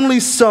the only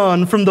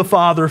Son from the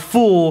Father,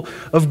 full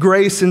of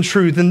grace and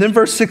truth. And then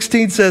verse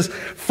 16 says,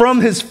 from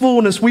his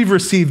fullness we've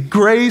received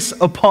grace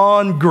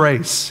upon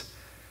grace.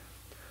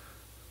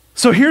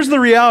 So here's the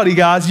reality,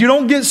 guys. You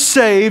don't get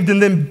saved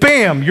and then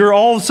bam, you're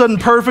all of a sudden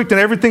perfect and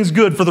everything's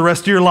good for the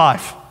rest of your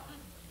life.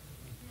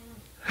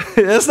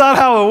 That's not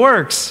how it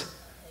works.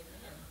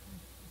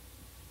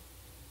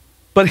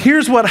 But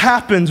here's what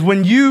happens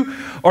when you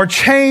are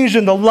changed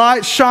and the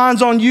light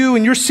shines on you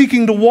and you're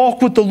seeking to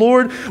walk with the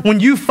Lord. When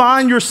you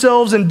find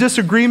yourselves in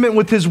disagreement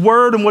with his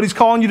word and what he's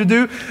calling you to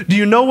do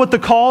you know what the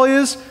call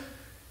is?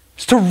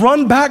 It's to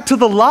run back to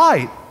the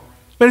light.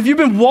 But if you've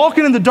been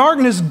walking in the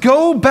darkness,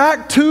 go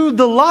back to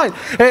the light.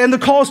 And the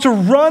call is to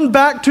run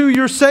back to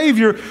your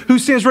Savior who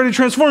stands ready to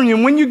transform you.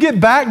 And when you get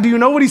back, do you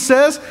know what he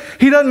says?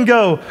 He doesn't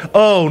go,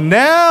 oh,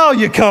 now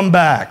you come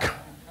back.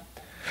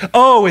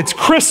 Oh, it's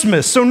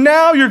Christmas, so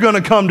now you're going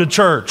to come to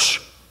church.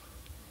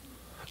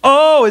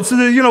 Oh, it's,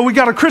 we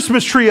got a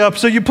Christmas tree up,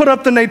 so you put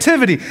up the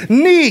nativity.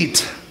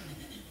 Neat.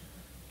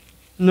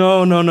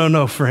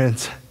 No,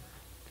 friends.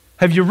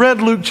 Have you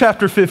read Luke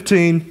chapter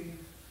 15?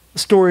 The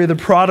story of the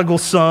prodigal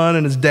son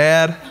and his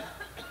dad.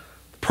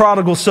 The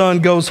prodigal son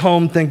goes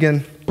home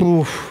thinking,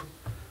 oof,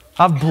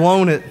 I've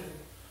blown it.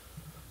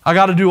 I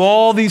got to do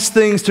all these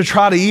things to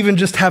try to even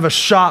just have a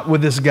shot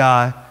with this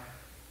guy.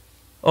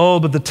 Oh,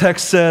 but the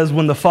text says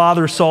when the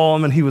father saw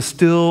him and he was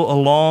still a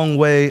long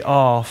way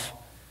off,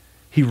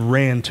 he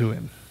ran to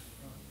him.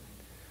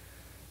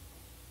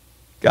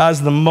 Guys,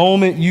 the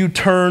moment you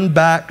turn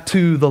back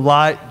to the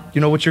light,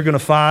 you know what you're going to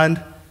find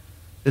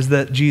is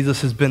that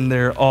Jesus has been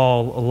there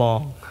all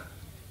along.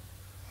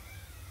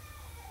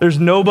 There's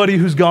nobody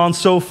who's gone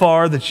so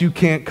far that you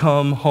can't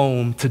come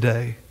home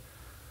today.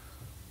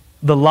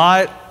 The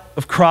light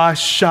of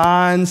Christ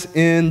shines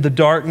in the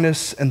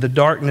darkness, and the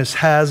darkness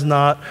has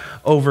not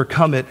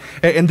overcome it.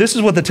 And this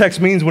is what the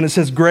text means when it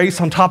says grace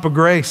on top of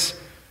grace.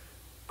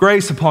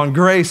 Grace upon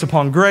grace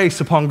upon grace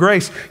upon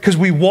grace. Because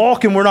we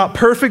walk and we're not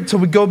perfect, so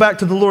we go back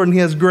to the Lord and he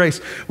has grace.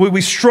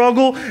 We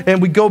struggle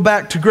and we go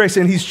back to grace,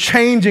 and he's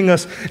changing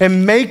us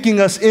and making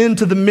us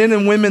into the men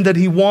and women that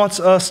he wants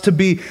us to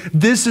be.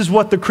 This is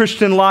what the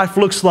Christian life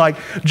looks like.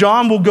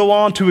 John will go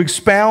on to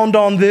expound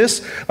on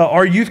this.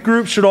 Our youth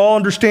group should all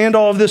understand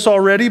all of this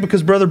already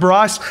because Brother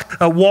Bryce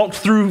walked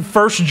through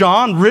 1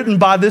 John, written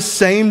by this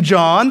same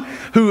John,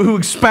 who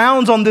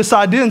expounds on this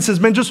idea and says,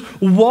 man, just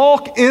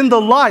walk in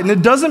the light. And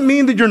it doesn't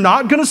mean that you're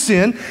not going to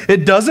sin.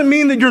 It doesn't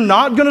mean that you're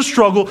not going to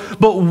struggle,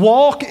 but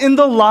walk in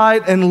the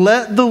light and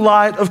let the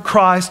light of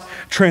Christ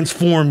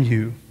transform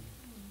you.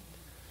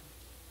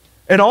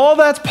 And all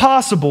that's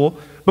possible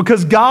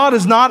because God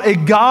is not a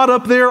God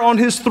up there on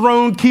his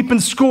throne keeping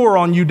score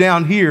on you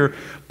down here,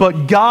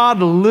 but God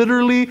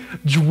literally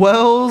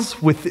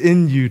dwells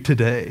within you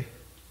today.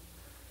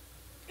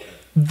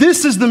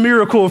 This is the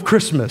miracle of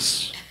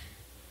Christmas,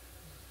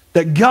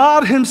 that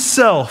God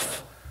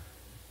himself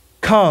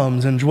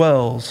comes and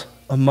dwells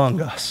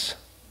among us.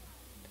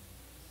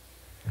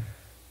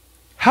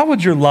 How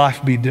would your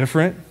life be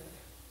different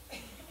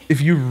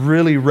if you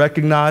really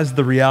recognized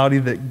the reality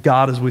that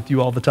God is with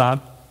you all the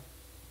time?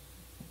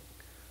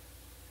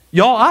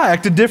 Y'all, I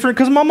acted different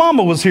because my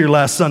mama was here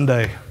last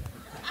Sunday.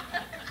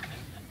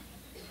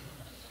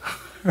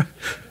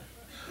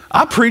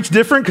 I preach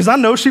different because I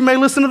know she may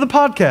listen to the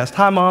podcast.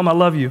 Hi, Mom, I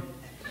love you.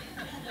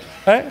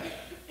 Right?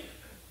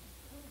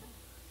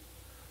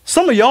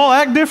 Some of y'all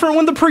act different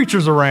when the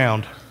preacher's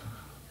around.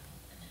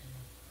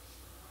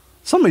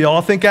 Some of y'all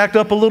I think act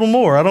up a little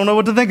more. I don't know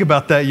what to think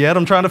about that yet.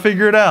 I'm trying to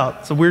figure it out.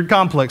 It's a weird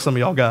complex some of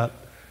y'all got.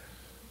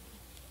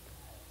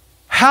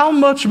 How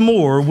much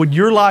more would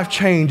your life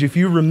change if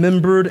you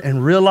remembered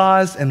and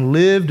realized and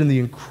lived in the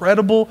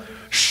incredible,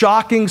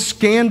 shocking,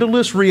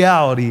 scandalous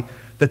reality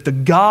that the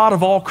God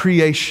of all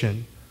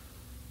creation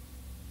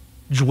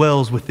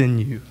dwells within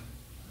you?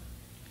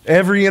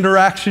 Every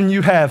interaction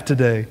you have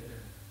today,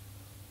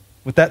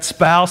 with that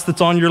spouse that's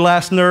on your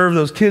last nerve,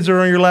 those kids are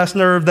on your last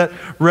nerve, that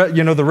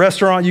the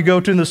restaurant you go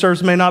to and the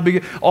service may not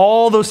be,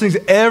 all those things,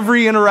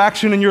 every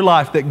interaction in your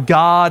life that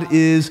God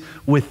is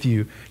with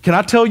you. Can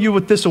I tell you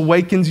what this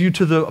awakens you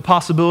to the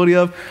possibility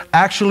of?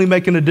 Actually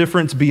making a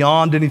difference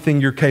beyond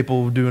anything you're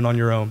capable of doing on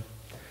your own.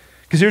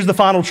 Because here's the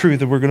final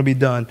truth, and we're going to be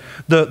done.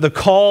 The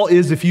call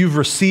is, if you've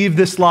received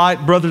this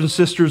light, brothers and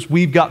sisters,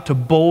 we've got to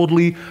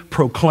boldly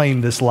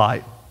proclaim this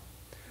light.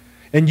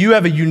 And you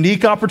have a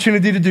unique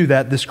opportunity to do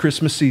that this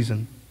Christmas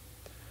season.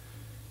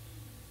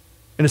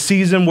 In a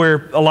season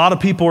where a lot of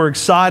people are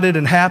excited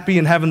and happy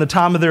and having the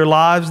time of their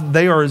lives,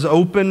 they are as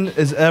open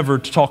as ever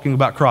to talking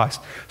about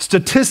Christ.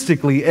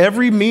 Statistically,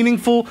 every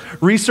meaningful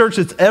research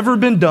that's ever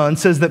been done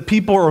says that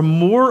people are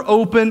more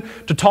open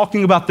to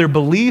talking about their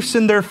beliefs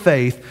and their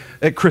faith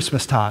at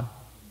Christmas time.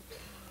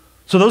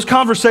 So those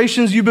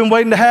conversations you've been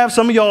waiting to have,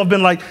 some of y'all have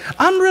been like,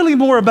 I'm really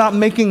more about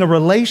making a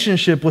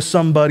relationship with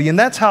somebody, and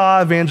that's how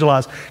I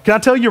evangelize. Can I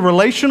tell you,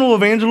 relational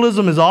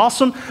evangelism is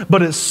awesome,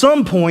 but at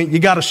some point, you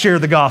got to share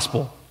the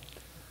gospel.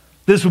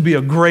 This would be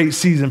a great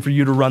season for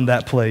you to run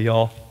that play,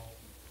 y'all.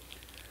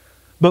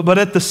 But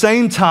at the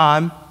same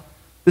time,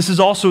 this is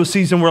also a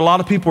season where a lot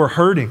of people are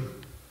hurting.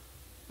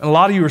 And a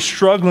lot of you are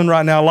struggling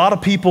right now. A lot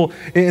of people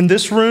in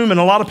this room and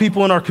a lot of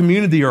people in our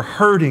community are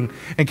hurting.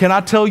 And can I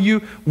tell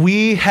you,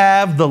 we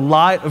have the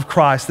light of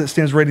Christ that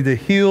stands ready to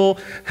heal,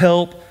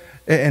 help,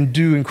 and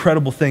do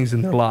incredible things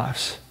in their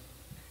lives.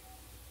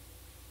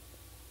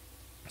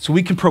 So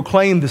we can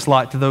proclaim this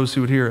light to those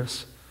who would hear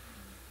us.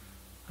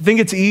 I think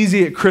it's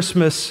easy at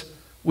Christmas.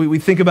 We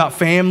think about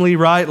family,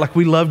 right? Like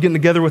we love getting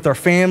together with our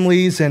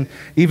families and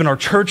even our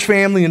church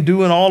family and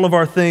doing all of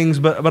our things.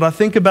 But I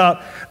think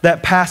about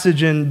that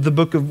passage in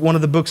one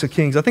of the books of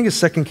Kings. I think it's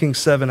 2 Kings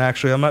 7,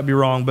 actually. I might be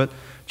wrong, but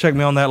check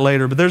me on that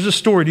later. But there's a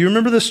story. Do you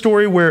remember this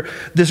story where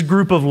this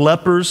group of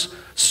lepers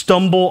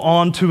stumble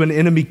onto an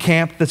enemy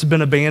camp that's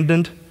been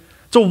abandoned?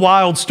 It's a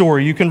wild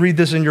story. You can read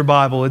this in your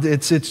Bible.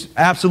 It's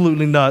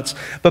absolutely nuts.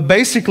 But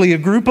basically, a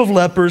group of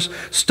lepers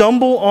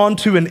stumble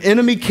onto an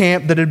enemy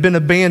camp that had been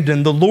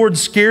abandoned. The Lord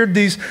scared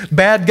these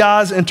bad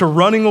guys into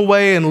running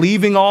away and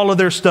leaving all of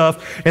their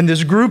stuff. And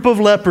this group of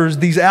lepers,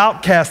 these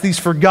outcasts, these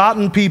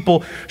forgotten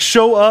people,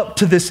 show up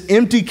to this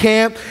empty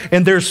camp.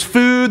 And there's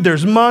food,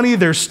 there's money,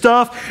 there's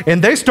stuff.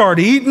 And they start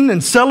eating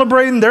and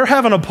celebrating. They're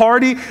having a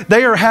party.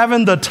 They are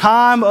having the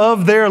time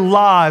of their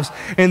lives.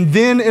 And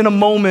then in a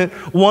moment,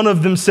 one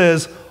of them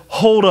says,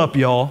 "Hold up,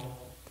 y'all."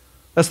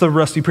 That's the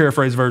Rusty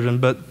paraphrase version,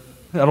 but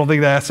I don't think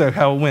that's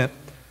how it went.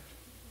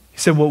 He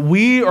said, "What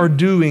we are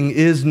doing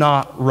is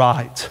not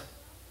right.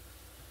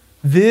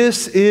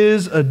 This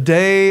is a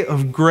day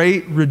of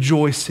great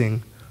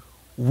rejoicing.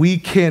 We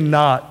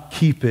cannot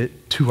keep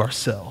it to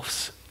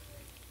ourselves."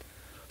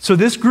 So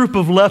this group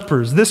of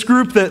lepers, this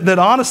group that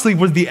honestly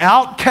was the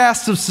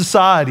outcasts of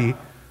society,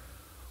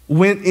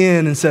 went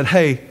in and said,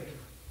 "Hey,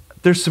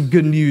 there's some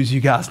good news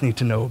you guys need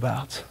to know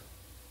about."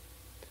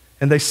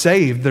 And they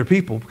saved their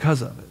people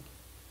because of it.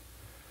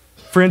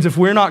 Friends, if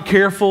we're not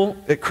careful,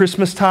 at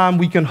Christmas time,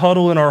 we can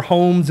huddle in our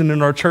homes and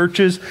in our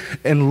churches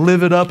and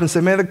live it up and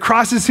say, man, the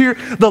Christ is here.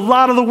 The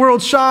light of the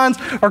world shines.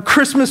 Our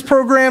Christmas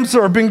programs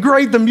have been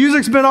great. The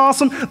music's been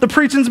awesome. The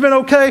preaching's been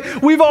okay.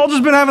 We've all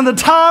just been having the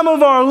time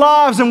of our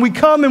lives, and we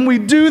come and we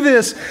do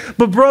this.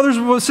 But brothers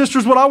and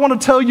sisters, what I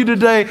want to tell you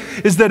today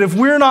is that if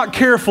we're not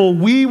careful,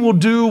 we will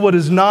do what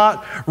is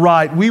not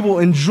right. We will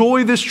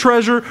enjoy this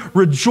treasure,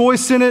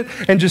 rejoice in it,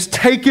 and just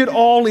take it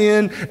all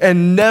in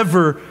and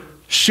never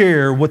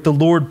share what the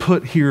Lord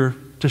put here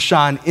to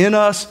shine in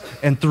us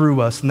and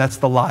through us, and that's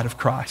the light of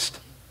Christ.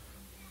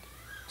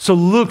 So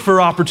look for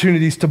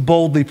opportunities to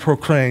boldly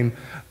proclaim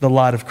the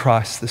light of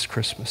Christ this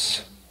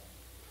Christmas.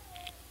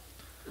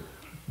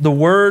 The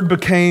Word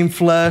became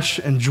flesh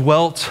and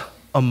dwelt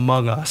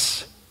among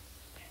us.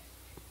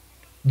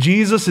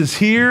 Jesus is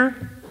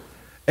here,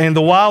 and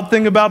the wild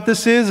thing about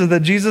this is that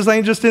Jesus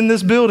ain't just in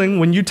this building.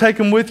 When you take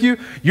him with you,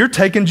 you're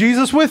taking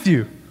Jesus with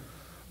you.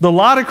 The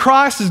light of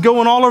Christ is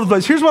going all over the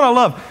place. Here's what I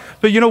love.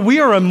 But we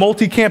are a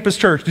multi-campus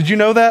church. Did you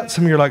know that?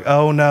 Some of you are like,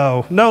 oh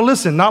no. No,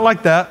 listen, not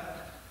like that.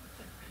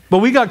 But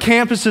we got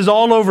campuses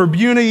all over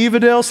Buna,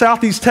 Evadale,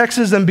 Southeast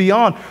Texas, and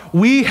beyond.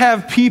 We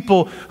have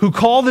people who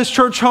call this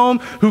church home,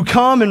 who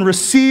come and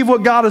receive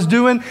what God is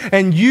doing,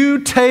 and you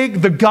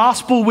take the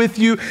gospel with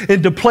you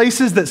into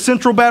places that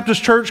Central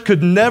Baptist Church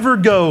could never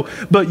go.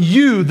 But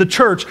you, the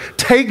church,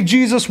 take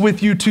Jesus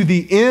with you to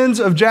the ends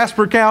of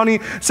Jasper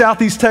County,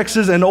 Southeast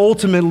Texas, and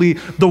ultimately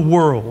the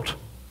world.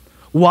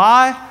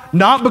 Why?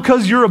 Not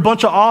because you're a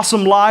bunch of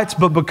awesome lights,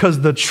 but because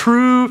the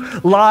true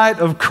light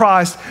of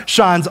Christ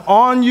shines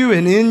on you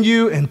and in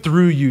you and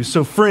through you.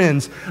 So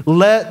friends,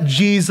 let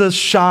Jesus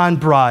shine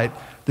bright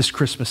this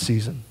Christmas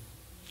season.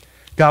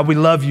 God, we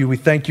love you. We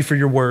thank you for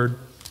your word.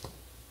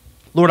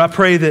 Lord, I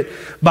pray that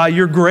by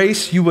your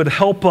grace, you would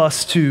help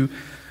us to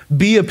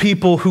be a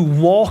people who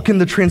walk in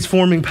the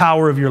transforming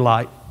power of your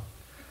light.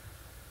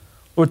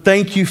 Lord,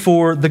 thank you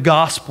for the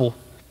gospel.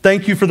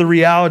 Thank you for the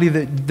reality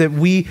that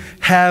we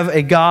have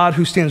a God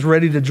who stands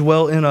ready to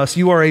dwell in us.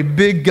 You are a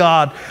big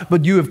God,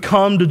 but you have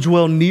come to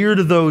dwell near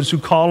to those who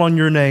call on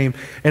your name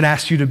and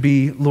ask you to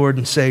be Lord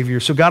and Savior.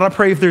 So God, I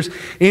pray if there's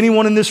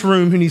anyone in this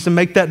room who needs to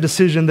make that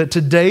decision, that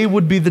today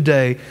would be the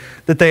day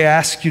that they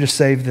ask you to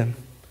save them.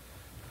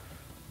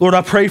 Lord,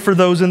 I pray for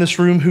those in this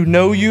room who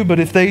know you, but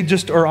if they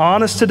just are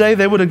honest today,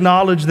 they would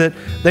acknowledge that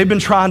they've been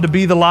trying to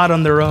be the light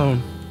on their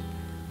own.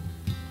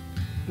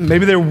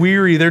 Maybe they're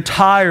weary, they're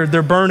tired,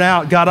 they're burnt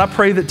out. God, I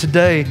pray that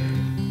today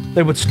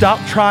they would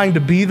stop trying to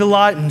be the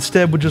light and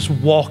instead would just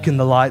walk in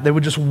the light. They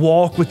would just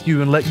walk with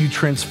you and let you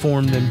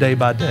transform them day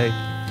by day.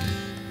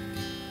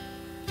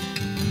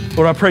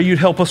 Lord, I pray you'd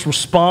help us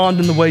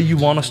respond in the way you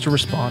want us to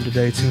respond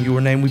today. It's in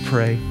your name we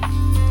pray.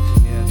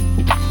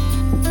 Amen.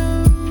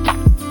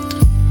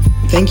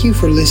 Thank you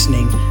for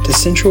listening to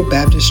Central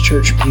Baptist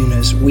Church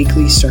Buna's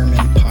weekly sermon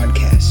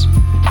podcast.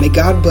 May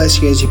God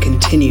bless you as you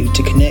continue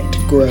to connect,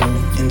 grow,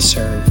 and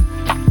serve.